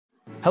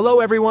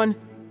Hello everyone!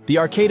 The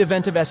arcade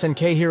event of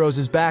SNK Heroes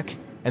is back,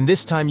 and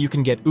this time you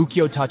can get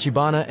Ukyo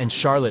Tachibana and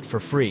Charlotte for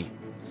free.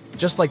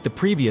 Just like the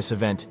previous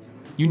event,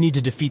 you need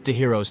to defeat the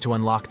heroes to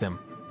unlock them.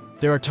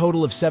 There are a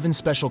total of 7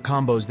 special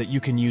combos that you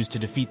can use to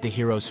defeat the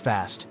heroes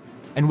fast,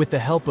 and with the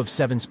help of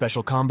 7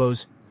 special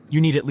combos, you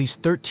need at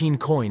least 13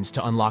 coins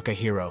to unlock a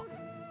hero.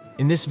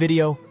 In this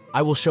video,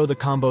 I will show the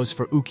combos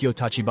for Ukyo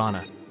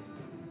Tachibana.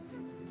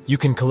 You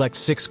can collect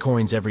 6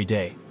 coins every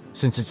day.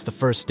 Since it's the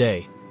first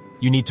day,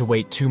 you need to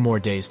wait 2 more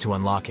days to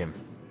unlock him.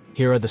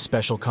 Here are the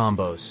special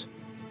combos.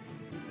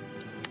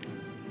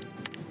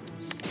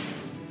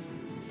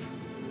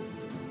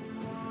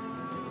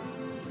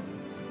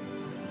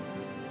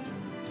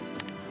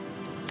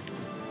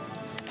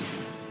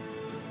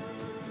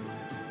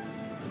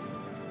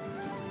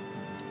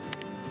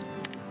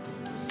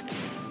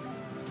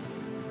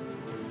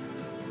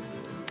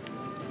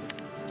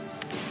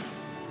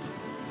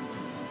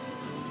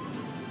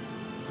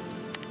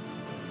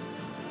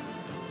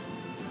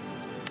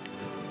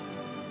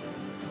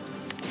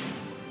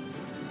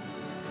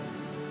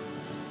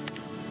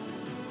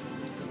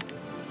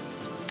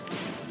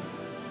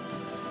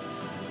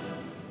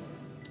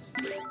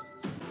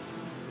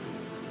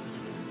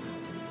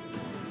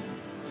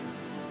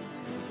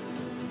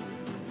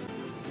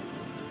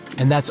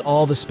 And that's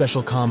all the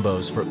special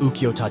combos for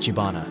Ukyo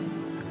Tachibana.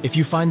 If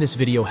you find this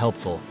video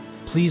helpful,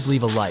 please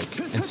leave a like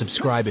and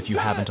subscribe if you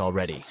haven't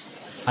already.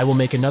 I will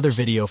make another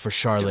video for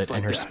Charlotte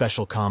and her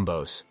special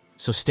combos,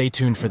 so stay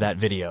tuned for that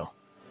video.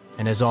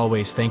 And as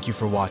always, thank you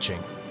for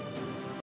watching.